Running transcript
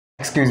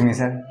Excuse me,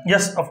 sir.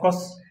 Yes, of course.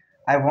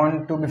 I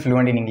want to be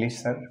fluent in English,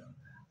 sir.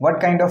 What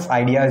kind of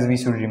ideas we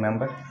should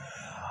remember?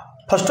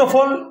 First of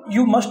all,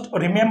 you must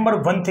remember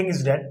one thing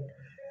is that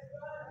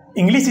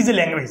English is a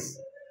language.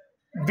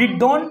 We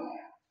don't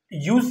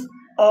use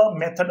a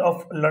method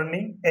of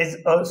learning as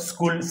a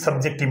school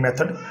subjective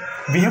method.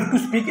 We have to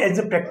speak as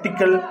a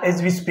practical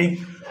as we speak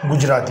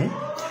Gujarati.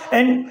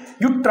 And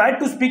you try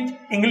to speak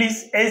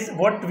English as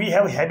what we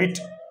have habit,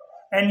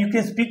 and you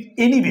can speak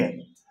anywhere.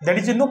 There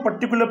is no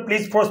particular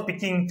place for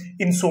speaking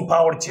in sofa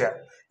or chair.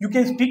 You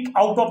can speak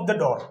out of the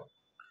door.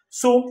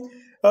 So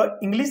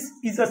English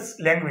is a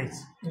language.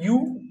 You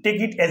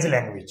take it as a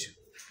language.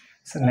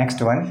 So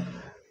next one,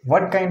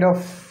 what kind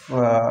of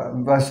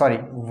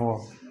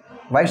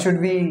why should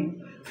we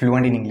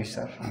fluent in English,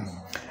 sir?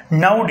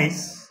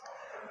 Nowadays,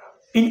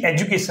 in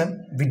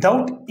education,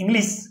 without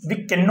English,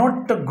 we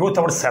cannot growth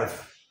ourselves.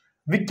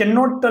 We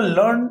cannot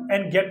learn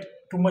and get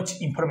too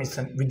much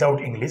information without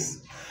English.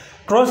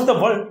 Across the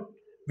world,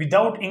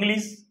 without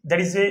English, there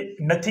is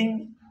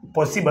nothing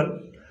possible,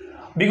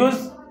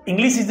 because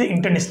English is the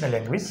international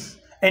language,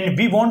 and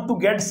we want to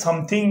get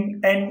something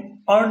and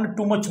earn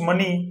too much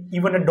money,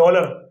 even a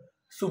dollar.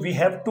 So we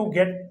have to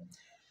get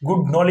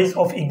good knowledge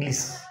of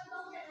English.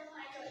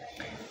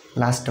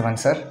 Last one,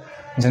 sir.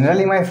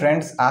 Generally, my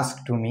friends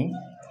ask to me,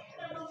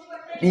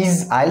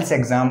 is IELTS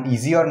exam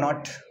easy or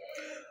not?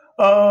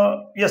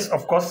 Yes,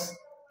 of course,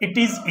 it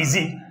is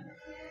easy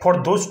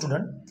for those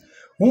students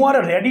who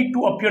are ready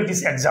to appear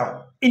this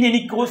exam. In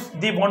any course,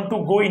 they want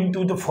to go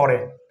into the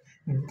foreign.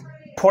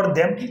 For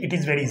them, it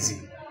is very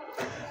easy.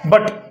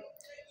 But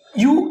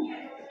you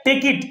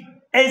take it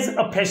as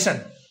a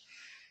passion.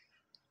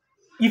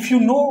 If you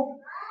know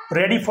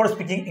ready for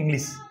speaking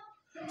English,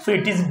 so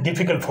it is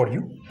difficult for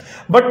you.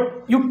 But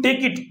you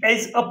take it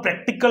as a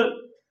practical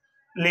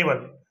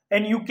level,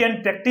 and you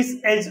can practice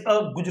as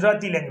a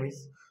Gujarati language.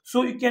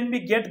 So you can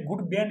be get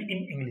good band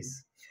in English,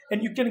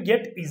 and you can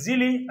get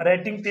easily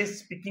writing test,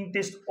 speaking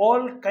test,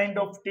 all kind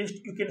of test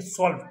you can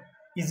solve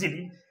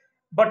easily.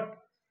 But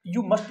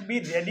you must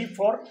be ready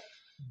for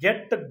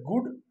get the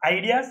good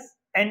ideas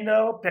and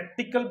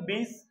practical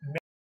base